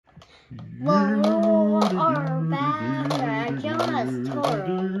Well, we are back at Jr.'s tour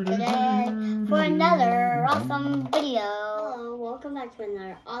today for another awesome video. Hello, welcome back to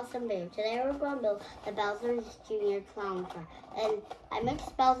another awesome video. Today we're going to build the Bowser's Jr. clown car. And I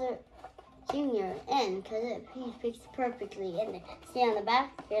mixed Bowser Jr. in because he fits perfectly in there. See on the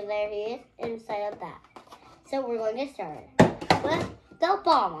back? There he is, inside of that. So we're going to get started with the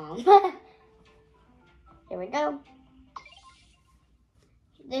bomb. Here we go.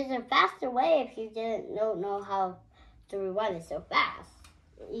 There's a faster way if you don't know how to rewind it so fast.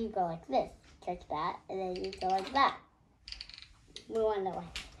 You go like this, catch that, and then you go like that. Rewind it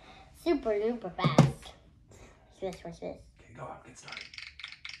like super duper fast. Watch this. Okay, go out, get started.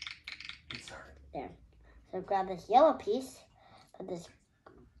 There. So grab this yellow piece, put this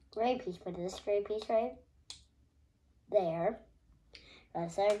gray piece, put this gray piece right there. Grab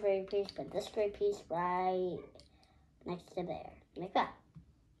this other gray piece, put this gray piece right next to there, like that.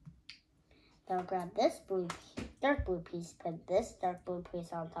 Now grab this dark blue piece, put this dark blue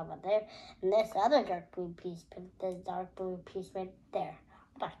piece on top of there, and this other dark blue piece, put this dark blue piece right there.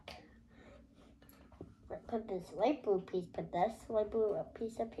 Back. Put this light blue piece, put this light blue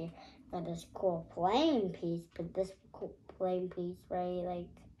piece up here. Got this cool flame piece, put this cool flame piece right, like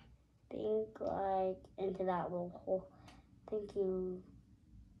into that little hole. Think you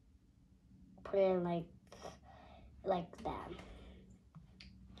put it in like that.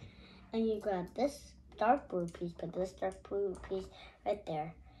 And you grab this dark blue piece, put this dark blue piece right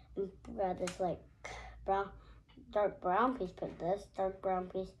there. And grab this dark brown piece, put this dark brown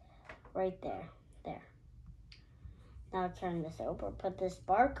piece right there. There. Now turn this over, put this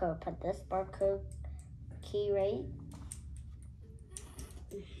barcode key right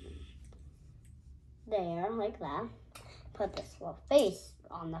there, like that. Put this little face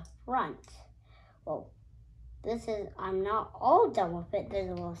on the front. Well, I'm not all done with it.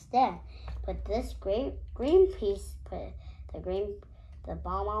 There's a little stand. Put this green piece, put the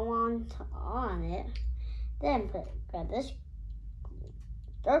bomb on it. Then grab this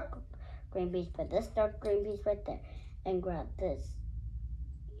dark green piece, put this dark green piece right there. And grab this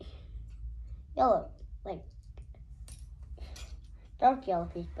yellow, dark yellow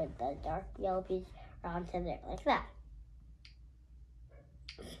piece, put the dark yellow piece onto there, like that.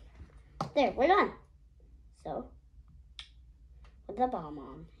 There, we're done. So, with the bomb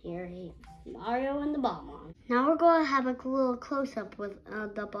on. Here Mario and the bomb on. Now we're going to have a little close-up with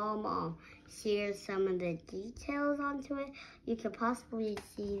the bomb on. Here's some of the details onto it. You could possibly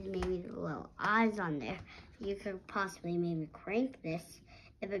see maybe the little eyes on there. You could possibly maybe crank this,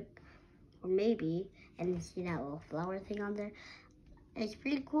 and see that little flower thing on there. It's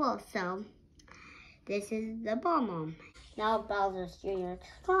pretty cool. So, this is the bomb on. Now Bowser's Jr.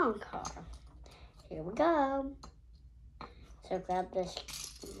 clown car. Here we go. So grab this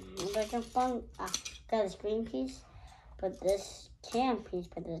green piece, put this tan piece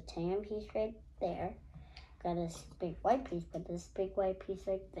right there. Grab this big white piece, put this big white piece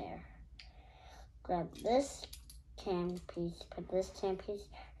right there. Grab this tan piece, put this tan piece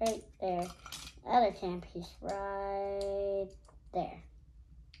right there. Other tan piece right there.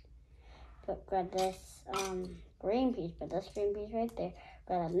 Grab this green piece, put this green piece right there.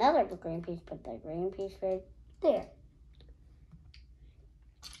 Grab another green piece, put the green piece right there.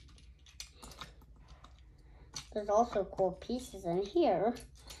 There's also cool pieces in here.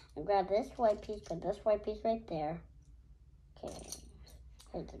 And grab this white piece, put this white piece right there. Okay.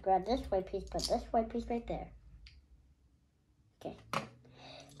 Grab this white piece, put this white piece right there. Okay.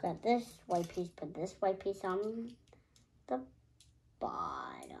 Grab this white piece, put this white piece on the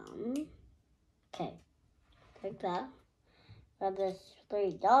bottom. Okay. Like that. Grab this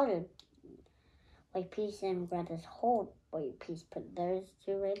 $3 white piece and grab this whole white piece. Put those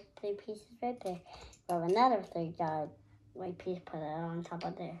three pieces right there. Grab another $3 white piece, put it on top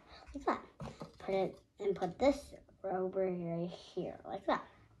of there. Like that. Put this over right here. Like that.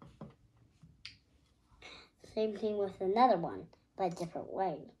 Same thing with another one, but a different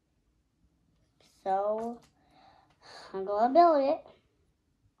way. So, I'm going to build it.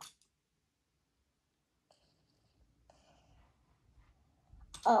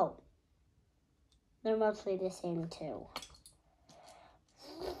 Oh, they're mostly the same too.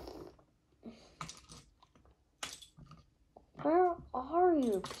 Where are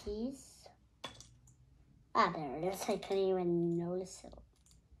you, piece? Ah, there it is. I couldn't even notice it.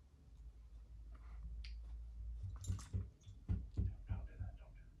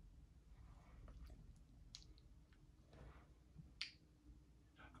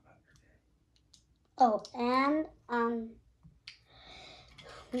 Oh, and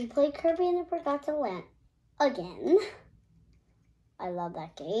we played Kirby and the Forgotten Land again. I love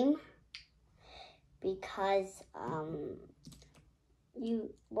that game. because we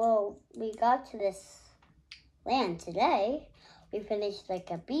got to this land today. We finished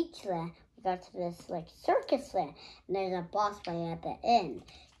like a beach land. We got to this like circus land, and there's a boss fight at the end.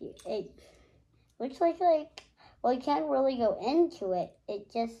 It looks like well, you can't really go into it. You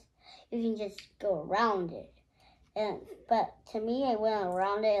can just go around it. But to me, I went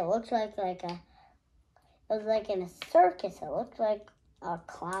around it. It looks like it was like in a circus. It looked like a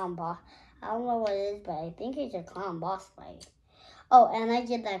clown boss. I don't know what it is, but I think it's a clown boss fight. Oh, and I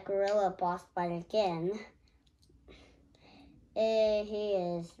did that gorilla boss fight again. He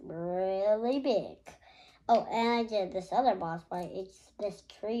is really big. Oh, and I did this other boss fight. It's this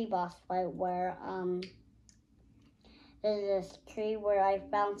tree boss fight where there's this tree where I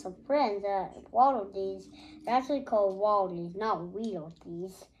found some friends at Waddle Dees. They're actually called Waddle Dees, not Weedle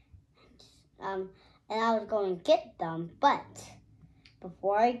Dees. And I was going to get them, but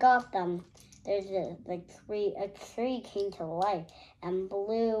before I got them, there's a tree came to life and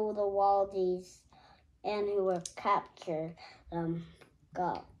blew the Waldies, and who were captured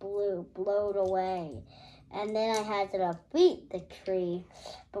got blowed away. And then I had to defeat the tree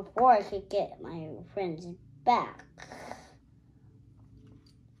before I could get my friends back.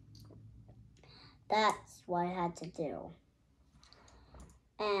 That's what I had to do.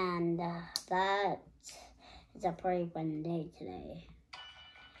 And that is a pretty fun day today.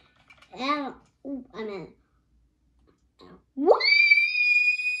 And what?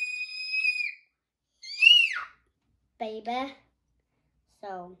 Baby.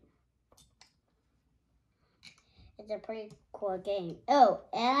 So it's a pretty cool game. Oh,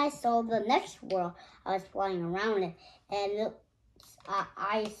 and I saw the next world. I was flying around it, and it's an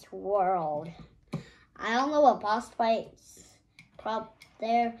ice world. I don't know what boss fights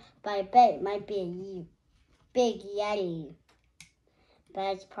there, but I bet it might be a big Yeti.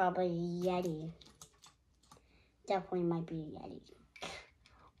 But it's probably a Yeti. Definitely might be a Yeti.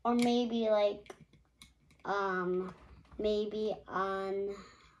 Or maybe maybe on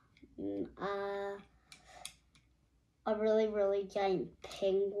a really, really giant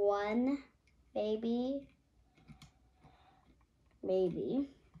penguin. Maybe.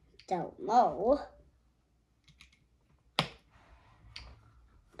 Don't know.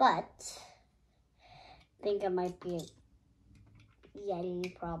 But I think it might be a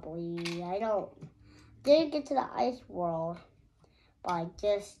Yeti, probably. Didn't get to the ice world, but I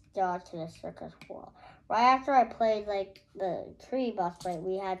just got to the circus world. Right after I played the tree boss fight,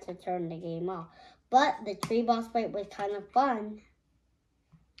 we had to turn the game off. But the tree boss fight was kind of fun.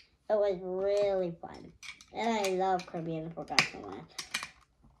 It was really fun. And I love Kirby and the Forgotten Land.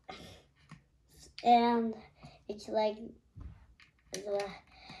 And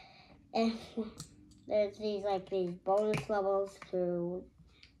and there's these bonus levels to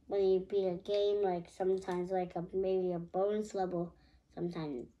when you beat a game. Sometimes maybe a bonus level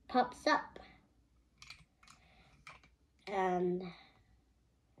sometimes pops up, and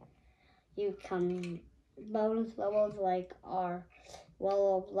you come bonus levels are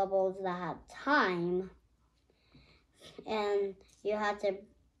levels that have time, and you have to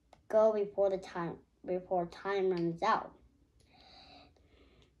go before time runs out.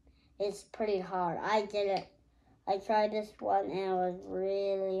 It's pretty hard. I did it. I tried this one and it was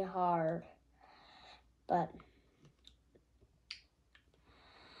really hard. But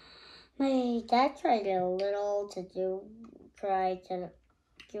my dad tried a little try to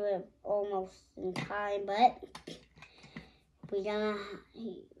do it almost in time, but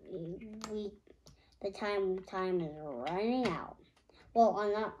the time is running out. Well,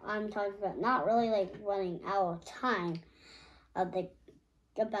 I'm talking about not really running out of time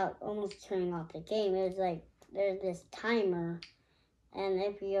about almost turning off the game. It was there's this timer, and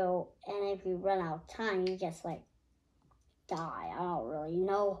if you run out of time, you just die. I don't really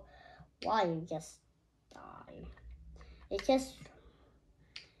know why you just die. It's just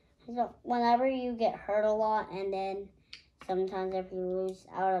whenever you get hurt a lot, and then sometimes if you lose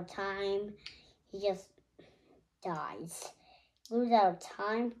out of time, he just dies. Lose out of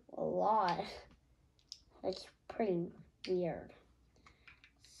time a lot. It's pretty weird.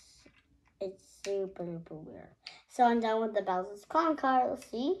 It's super weird. So I'm done with the Bowser's Clown car. Let's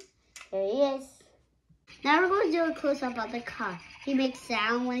see. Here he is. Now we're going to do a close-up of the car. He makes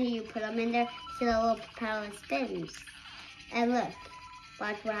sound when you put him in there. See the little propeller spins. And look.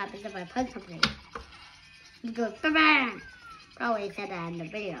 Watch what happens if I punch something. He goes, bam! Probably said that in the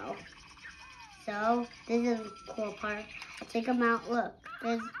video. So, this is the cool part. I'll take him out. Look.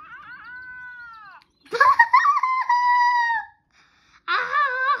 There's...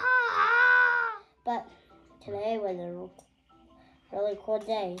 But today was a really cool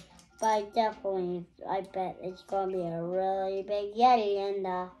day. But definitely, I bet it's gonna be a really big Yeti in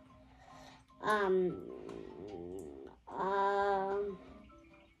um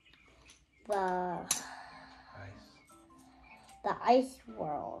the ice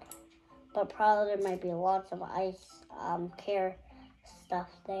world. But probably there might be lots of ice care stuff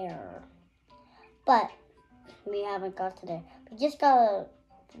there. But we haven't got to there. We just got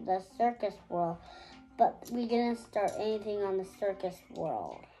the circus world, but we didn't start anything on the circus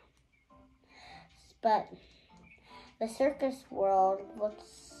world. But the circus world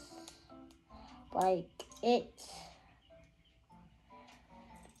looks like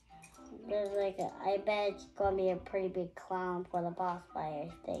there's like I bet it's gonna be a pretty big clown for the boss fight,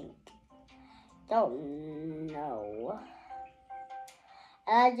 I think. Don't know.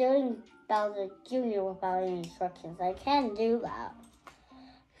 And I'm doing Bowser Jr. without any instructions. I can do that.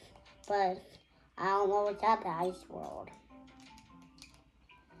 But I don't know what's at the ice world.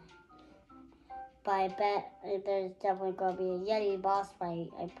 But I bet there's definitely going to be a Yeti boss fight.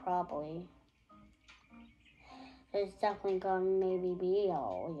 There's definitely going to maybe be a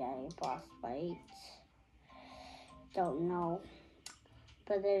Yeti boss fight. Don't know.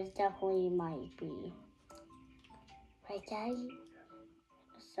 But there's definitely might be. Right, Daddy?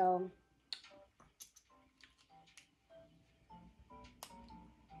 So,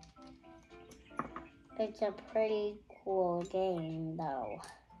 it's a pretty cool game, though.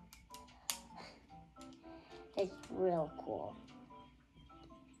 It's real cool.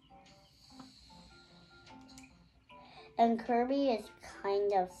 And Kirby is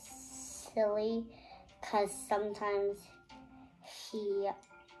kind of silly because sometimes he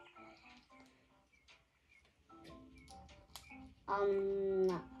I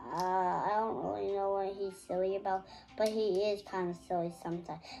don't really know what he's silly about, but he is kind of silly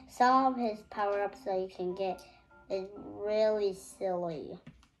sometimes. Some of his power-ups that you can get is really silly.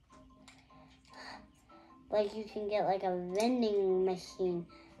 Like you can get like a vending machine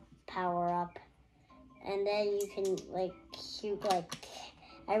power-up, and then you can like shoot like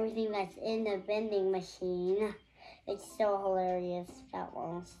everything that's in the vending machine. It's so hilarious, that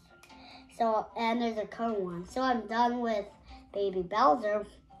one. So, and there's a cone one. So I'm done with Baby Bowser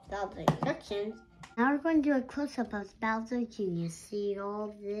without the instructions. Now we're going to do a close-up of Bowser Jr. See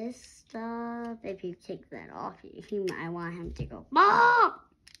all this stuff? If you take that off, I want him to go, Mom!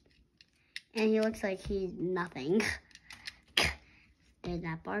 And he looks like he's nothing. There's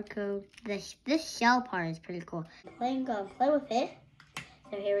that barcode. This shell part is pretty cool. I'm going to play with it.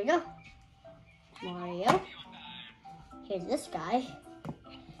 So here we go. Mario. Here's this guy.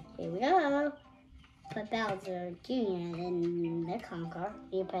 Here we go. Put Bowser Jr. in the conker.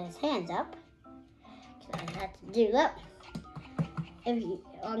 You put his hands up. So I have to do that.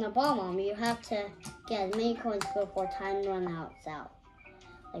 On the bomb, you have to get as many coins before time runs out.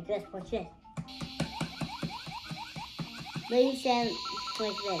 Like this, watch this. Then stand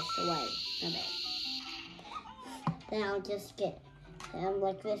like this away a bit. Then I'll just get him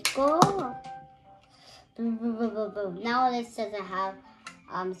like this. Go! Boom, boom, boom, boom, boom. Now this doesn't have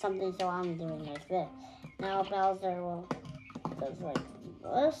something, so I'm doing like this. Now Bowser will goes like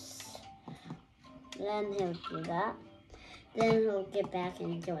this. Then he'll do that. Then he'll get back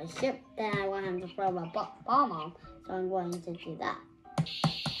into a ship. Then I want him to throw a bomb on, so I'm going to do that.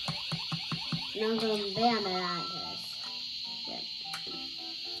 Now I'm going to bam it at this. Yep.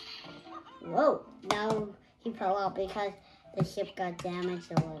 Whoa! Now he fell out because the ship got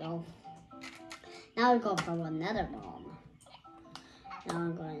damaged a little. Now we're going to throw another bomb. Now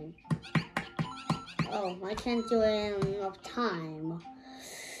I'm going. Oh, I can't do it in enough time.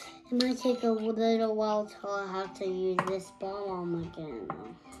 It might take a little while till I have to use this bomb again.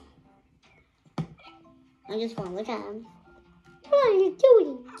 I just want to look at him. What are you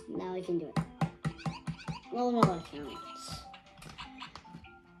doing? Now I can do it. Oh no, I can't.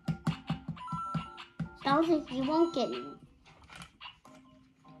 Bowser, you won't get me.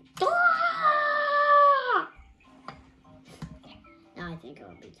 Ah! Now I think it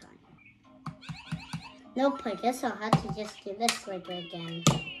will be time. Nope, I guess I'll have to just do this like again.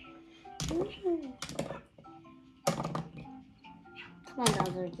 Come on,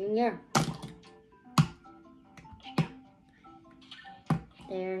 Bowser Jr.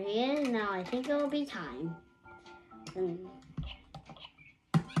 There he is. Now I think it will be time.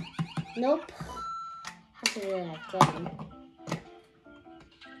 Nope. Have to do that again.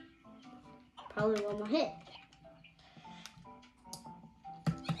 Probably one more hit.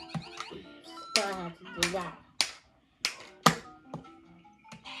 Still have to do that.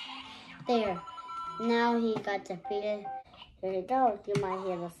 There. Now he got defeated. There you go. You might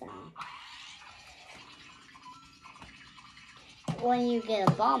hear the sound. when you get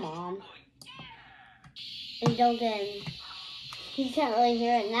a bomb on, and don't get, he can't really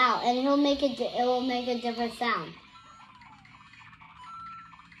hear it now, and he'll make it. It will make a different sound.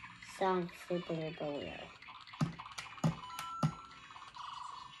 Sounds super weird.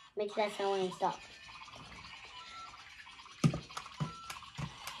 Make that sound when he stops.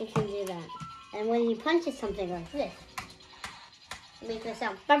 He can do that, and when he punches something like this, it makes a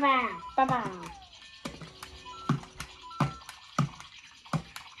sound. Ba ba ba ba.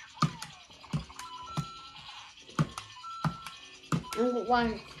 I'm gonna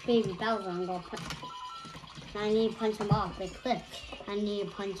watch Baby Bowser and go punch. I need to punch him off the cliff. I need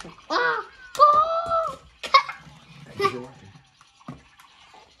to punch him. Ah! Oh!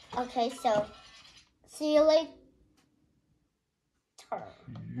 Okay, so see you later.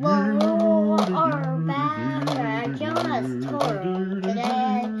 Well, we are back at Jr.'s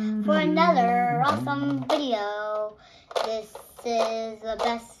today for another awesome video. This is the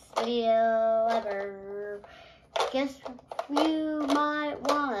best video ever. Guess you might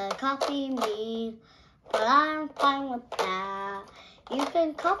want to copy me, but I'm fine with that. You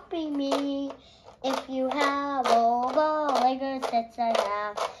can copy me if you have all the Lego sets I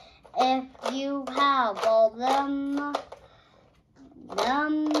have. If you have all them